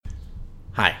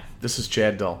Hi, this is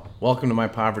Chad Dull. Welcome to my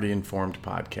Poverty Informed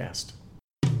podcast.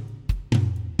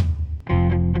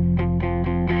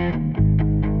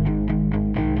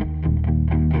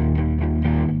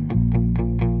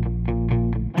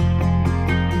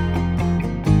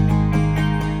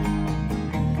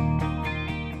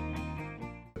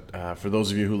 For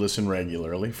those of you who listen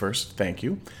regularly, first, thank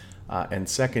you. And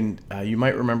second, you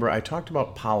might remember I talked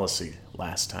about policy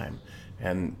last time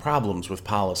and problems with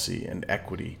policy and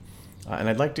equity. And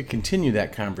I'd like to continue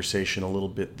that conversation a little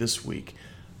bit this week.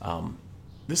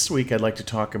 This week, I'd like to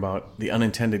talk about the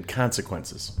unintended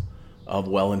consequences of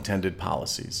well-intended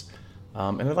policies.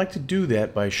 And I'd like to do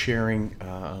that by sharing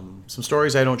some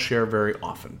stories I don't share very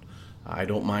often. I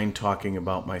don't mind talking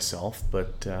about myself,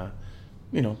 but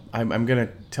I'm going to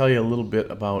tell you a little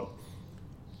bit about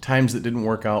times that didn't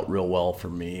work out real well for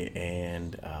me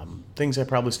and things I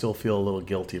probably still feel a little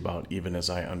guilty about even as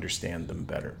I understand them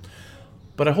better.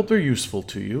 But I hope they're useful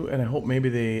to you, and I hope maybe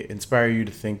they inspire you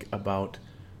to think about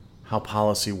how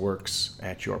policy works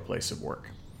at your place of work.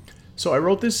 So I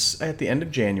wrote this at the end of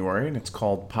January, and it's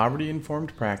called Poverty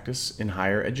Informed Practice in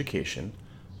Higher Education,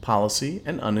 Policy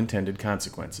and Unintended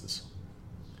Consequences.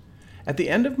 At the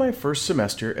end of my first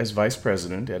semester as vice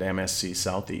president at MSC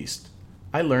Southeast,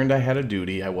 I learned I had a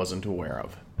duty I wasn't aware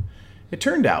of. It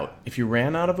turned out if you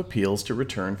ran out of appeals to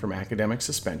return from academic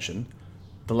suspension,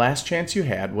 the last chance you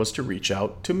had was to reach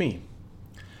out to me.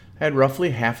 I had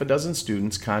roughly half a dozen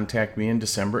students contact me in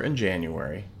December and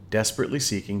January, desperately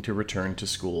seeking to return to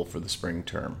school for the spring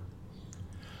term.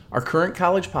 Our current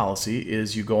college policy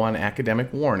is you go on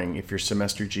academic warning if your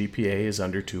semester GPA is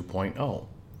under 2.0.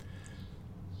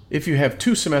 If you have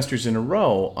 2 semesters in a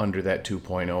row under that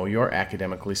 2.0, you're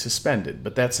academically suspended,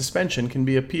 but that suspension can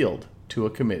be appealed to a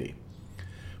committee.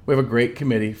 We have a great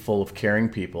committee full of caring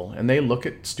people, and they look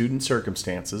at student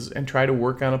circumstances and try to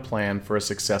work on a plan for a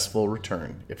successful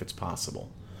return, if it's possible.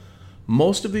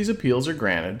 Most of these appeals are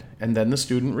granted, and then the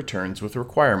student returns with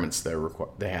requirements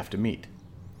they have to meet.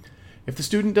 If the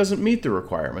student doesn't meet the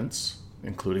requirements,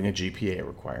 including a GPA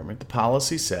requirement, the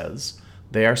policy says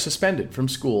they are suspended from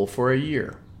school for a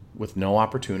year, with no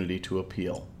opportunity to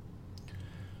appeal.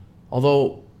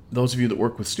 Although those of you that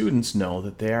work with students know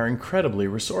that they are incredibly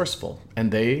resourceful,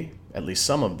 and they, at least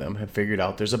some of them, have figured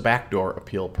out there's a backdoor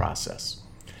appeal process,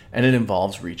 and it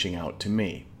involves reaching out to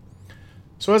me.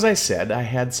 So as I said, I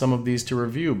had some of these to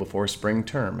review before spring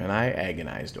term, and I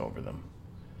agonized over them.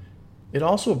 It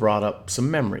also brought up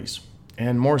some memories,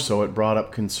 and more so it brought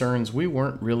up concerns we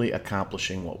weren't really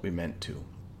accomplishing what we meant to.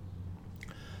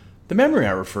 The memory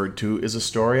I referred to is a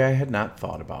story I had not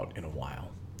thought about in a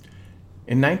while.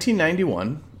 In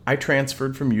 1991, I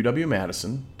transferred from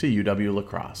UW-Madison to UW-La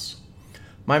Crosse.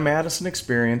 My Madison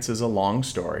experience is a long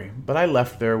story, but I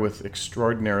left there with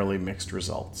extraordinarily mixed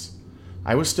results.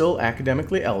 I was still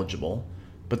academically eligible,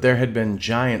 but there had been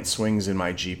giant swings in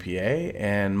my GPA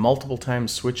and multiple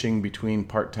times switching between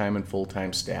part-time and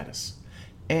full-time status.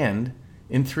 And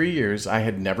in 3 years, I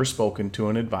had never spoken to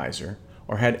an advisor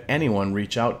or had anyone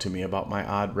reach out to me about my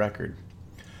odd record.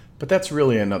 But that's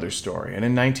really another story, and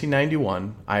in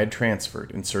 1991, I had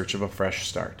transferred in search of a fresh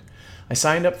start. I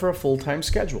signed up for a full-time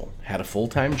schedule, had a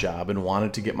full-time job, and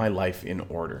wanted to get my life in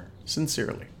order,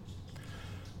 sincerely.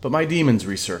 But my demons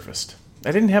resurfaced.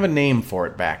 I didn't have a name for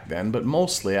it back then, but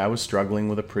mostly I was struggling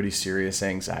with a pretty serious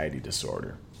anxiety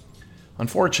disorder.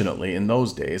 Unfortunately, in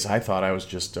those days, I thought I was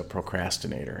just a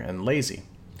procrastinator and lazy.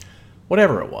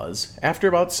 Whatever it was, after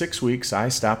about 6 weeks, I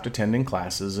stopped attending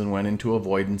classes and went into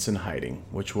avoidance and hiding,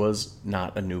 which was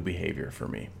not a new behavior for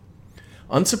me.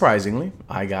 Unsurprisingly,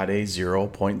 I got a 0.0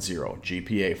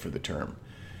 GPA for the term,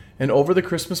 and over the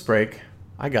Christmas break,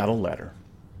 I got a letter.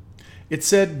 It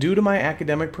said, due to my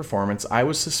academic performance, I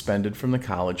was suspended from the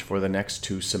college for the next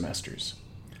 2 semesters.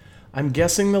 I'm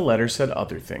guessing the letter said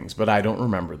other things, but I don't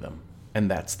remember them,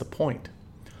 and that's the point.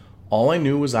 All I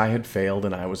knew was I had failed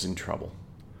and I was in trouble.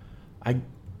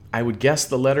 I would guess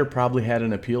the letter probably had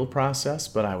an appeal process,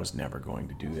 but I was never going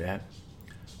to do that.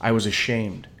 I was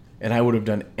ashamed, and I would have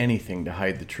done anything to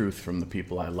hide the truth from the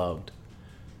people I loved.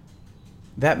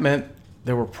 That meant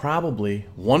there were probably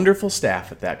wonderful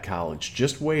staff at that college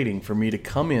just waiting for me to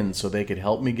come in so they could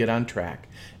help me get on track,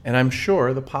 and I'm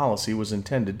sure the policy was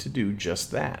intended to do just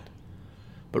that.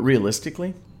 But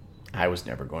realistically, I was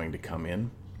never going to come in.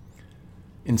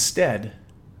 Instead,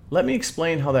 let me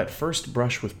explain how that first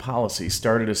brush with policy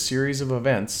started a series of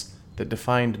events that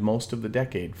defined most of the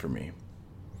decade for me.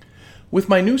 With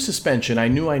my new suspension, I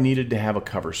knew I needed to have a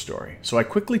cover story, so I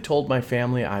quickly told my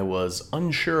family I was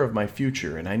unsure of my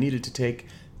future and I needed to take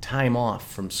time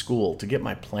off from school to get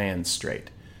my plans straight.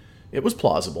 It was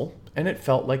plausible, and it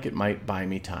felt like it might buy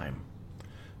me time.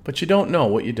 But you don't know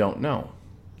what you don't know.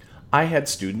 I had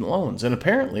student loans, and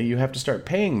apparently you have to start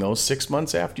paying those 6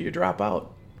 months after you drop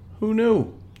out. Who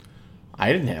knew?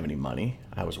 I didn't have any money.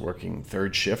 I was working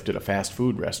third shift at a fast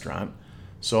food restaurant,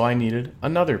 so I needed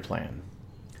another plan.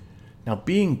 Now,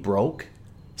 being broke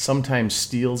sometimes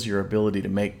steals your ability to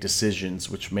make decisions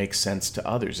which make sense to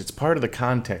others. It's part of the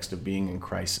context of being in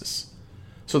crisis.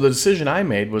 So the decision I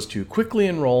made was to quickly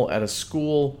enroll at a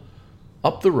school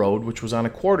up the road, which was on a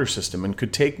quarter system and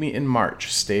could take me in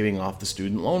March, staving off the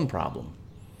student loan problem.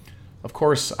 Of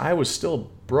course, I was still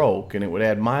broke and it would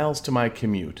add miles to my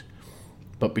commute.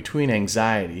 But between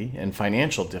anxiety and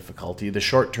financial difficulty, the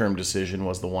short-term decision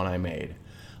was the one I made.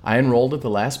 I enrolled at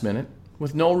the last minute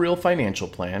with no real financial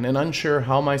plan and unsure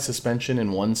how my suspension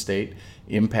in one state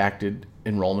impacted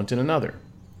enrollment in another.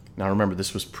 Now remember,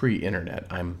 this was pre-internet.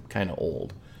 I'm kind of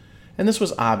old. And this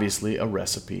was obviously a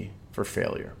recipe for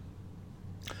failure.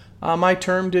 My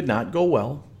term did not go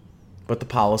well, but the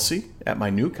policy at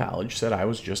my new college said I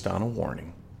was just on a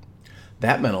warning.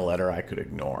 That meant a letter I could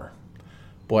ignore.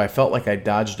 Boy, I felt like I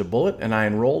dodged a bullet, and I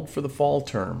enrolled for the fall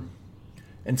term.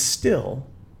 And still,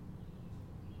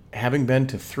 having been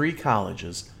to 3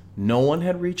 colleges, no one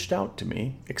had reached out to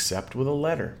me except with a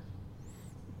letter.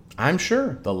 I'm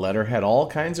sure the letter had all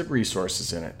kinds of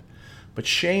resources in it, but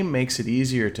shame makes it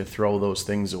easier to throw those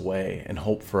things away and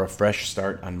hope for a fresh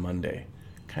start on Monday,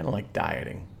 kind of like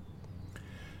dieting.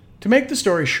 To make the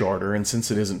story shorter, and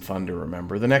since it isn't fun to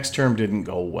remember, the next term didn't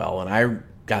go well, and I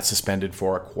got suspended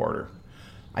for a quarter.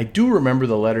 I do remember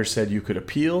the letter said you could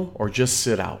appeal or just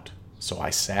sit out, so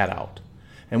I sat out.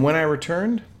 And when I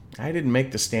returned, I didn't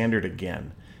make the standard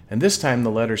again, and this time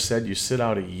the letter said you sit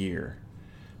out a year.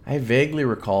 I vaguely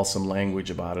recall some language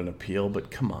about an appeal, but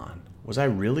come on, was I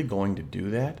really going to do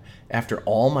that? After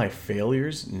all my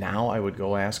failures, now I would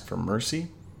go ask for mercy?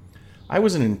 I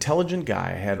was an intelligent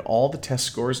guy, I had all the test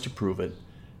scores to prove it,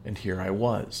 and here I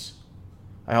was.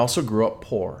 I also grew up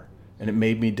poor, and it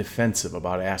made me defensive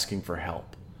about asking for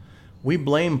help. We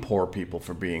blame poor people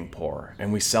for being poor,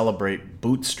 and we celebrate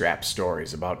bootstrap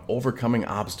stories about overcoming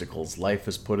obstacles life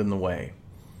has put in the way.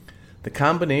 The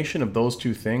combination of those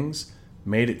two things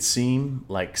made it seem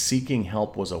like seeking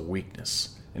help was a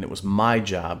weakness, and it was my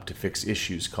job to fix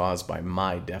issues caused by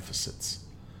my deficits.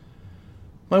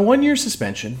 My 1-year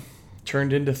suspension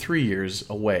turned into 3 years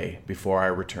away before I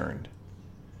returned.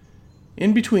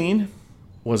 In between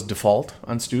was default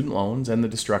on student loans and the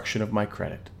destruction of my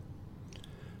credit.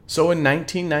 So in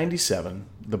 1997,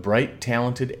 the bright,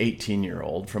 talented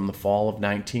 18-year-old from the fall of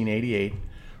 1988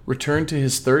 returned to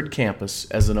his third campus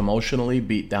as an emotionally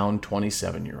beat-down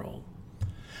 27-year-old.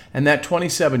 And that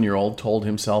 27-year-old told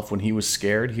himself when he was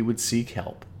scared he would seek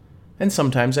help. And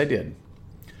sometimes I did.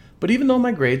 But even though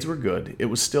my grades were good, it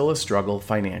was still a struggle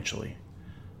financially.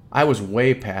 I was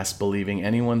way past believing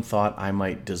anyone thought I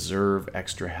might deserve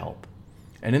extra help.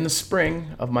 And in the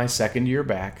spring of my second year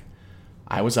back,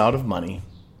 I was out of money,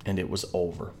 and it was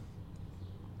over.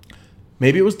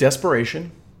 Maybe it was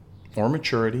desperation, or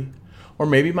maturity, or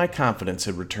maybe my confidence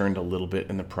had returned a little bit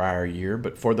in the prior year,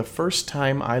 but for the first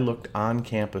time I looked on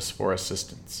campus for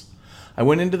assistance. I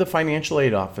went into the financial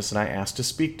aid office and I asked to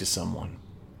speak to someone.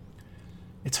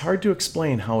 It's hard to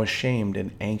explain how ashamed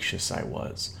and anxious I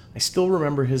was. I still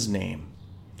remember his name.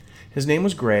 His name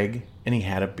was Greg, and he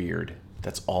had a beard.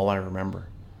 That's all I remember.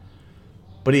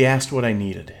 But he asked what I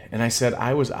needed, and I said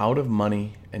I was out of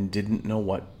money and didn't know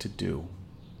what to do.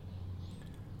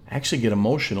 I actually get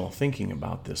emotional thinking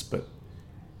about this, but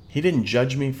he didn't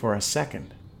judge me for a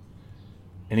second.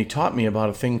 And he taught me about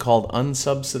a thing called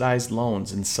unsubsidized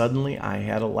loans, and suddenly I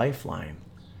had a lifeline.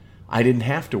 I didn't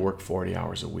have to work 40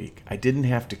 hours a week. I didn't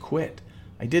have to quit.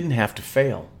 I didn't have to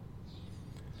fail.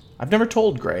 I've never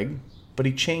told Greg, but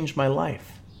he changed my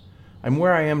life. I'm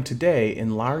where I am today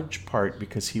in large part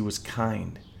because he was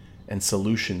kind and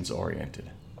solutions-oriented.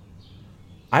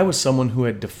 I was someone who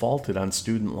had defaulted on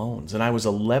student loans, and I was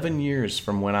 11 years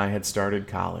from when I had started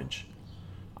college.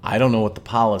 I don't know what the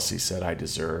policy said I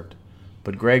deserved,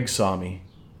 but Greg saw me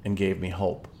and gave me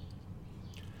hope.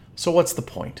 So what's the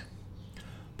point?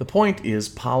 The point is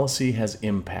policy has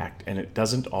impact, and it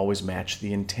doesn't always match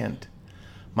the intent.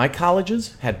 My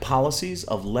colleges had policies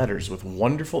of letters with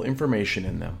wonderful information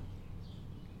in them.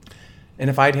 And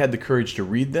if I'd had the courage to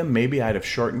read them, maybe I'd have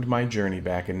shortened my journey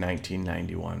back in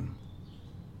 1991.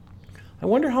 I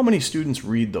wonder how many students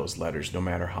read those letters no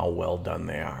matter how well done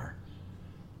they are.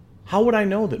 How would I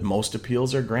know that most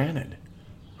appeals are granted?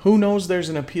 Who knows there's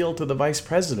an appeal to the vice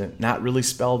president not really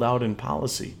spelled out in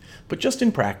policy, but just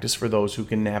in practice for those who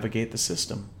can navigate the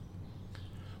system?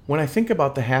 When I think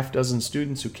about the half dozen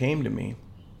students who came to me,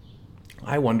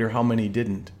 I wonder how many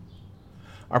didn't.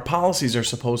 Our policies are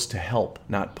supposed to help,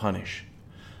 not punish.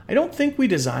 I don't think we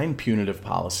design punitive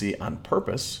policy on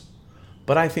purpose,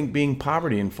 but I think being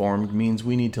poverty informed means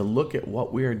we need to look at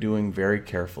what we are doing very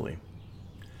carefully.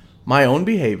 My own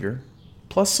behavior,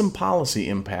 plus some policy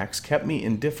impacts, kept me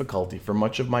in difficulty for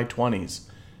much of my 20s,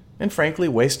 and frankly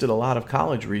wasted a lot of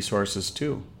college resources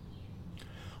too.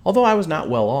 Although I was not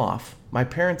well off, my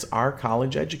parents are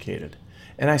college educated,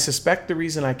 and I suspect the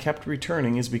reason I kept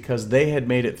returning is because they had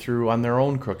made it through on their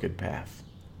own crooked path.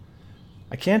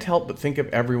 I can't help but think of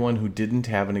everyone who didn't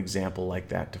have an example like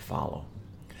that to follow.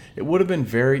 It would have been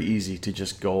very easy to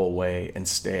just go away and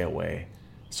stay away,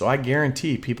 so I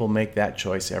guarantee people make that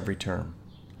choice every term.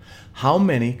 How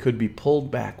many could be pulled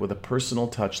back with a personal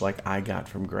touch like I got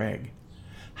from Greg?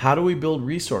 How do we build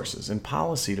resources and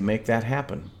policy to make that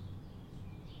happen?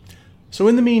 So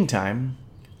in the meantime,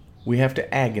 we have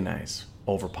to agonize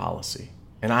over policy,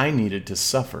 and I needed to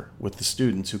suffer with the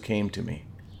students who came to me.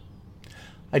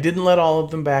 I didn't let all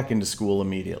of them back into school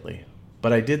immediately,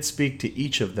 but I did speak to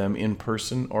each of them in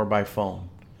person or by phone.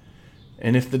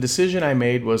 And if the decision I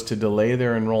made was to delay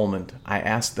their enrollment, I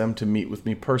asked them to meet with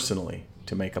me personally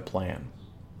to make a plan.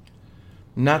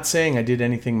 I'm not saying I did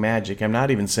anything magic. I'm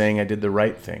not even saying I did the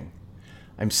right thing.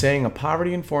 I'm saying a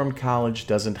poverty-informed college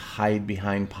doesn't hide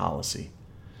behind policy.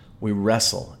 We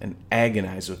wrestle and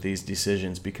agonize with these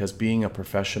decisions because being a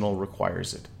professional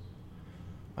requires it.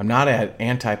 I'm not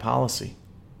anti-policy.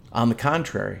 On the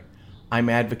contrary, I'm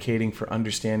advocating for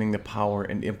understanding the power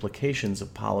and implications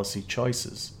of policy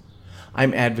choices.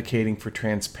 I'm advocating for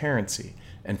transparency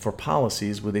and for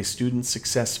policies with a student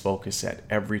success focus at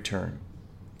every turn.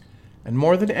 And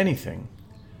more than anything,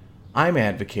 I'm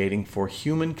advocating for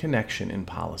human connection in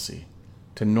policy,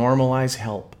 to normalize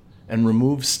help and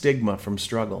remove stigma from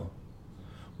struggle.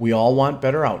 We all want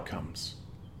better outcomes,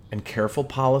 and careful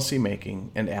policy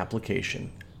making and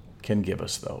application can give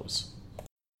us those.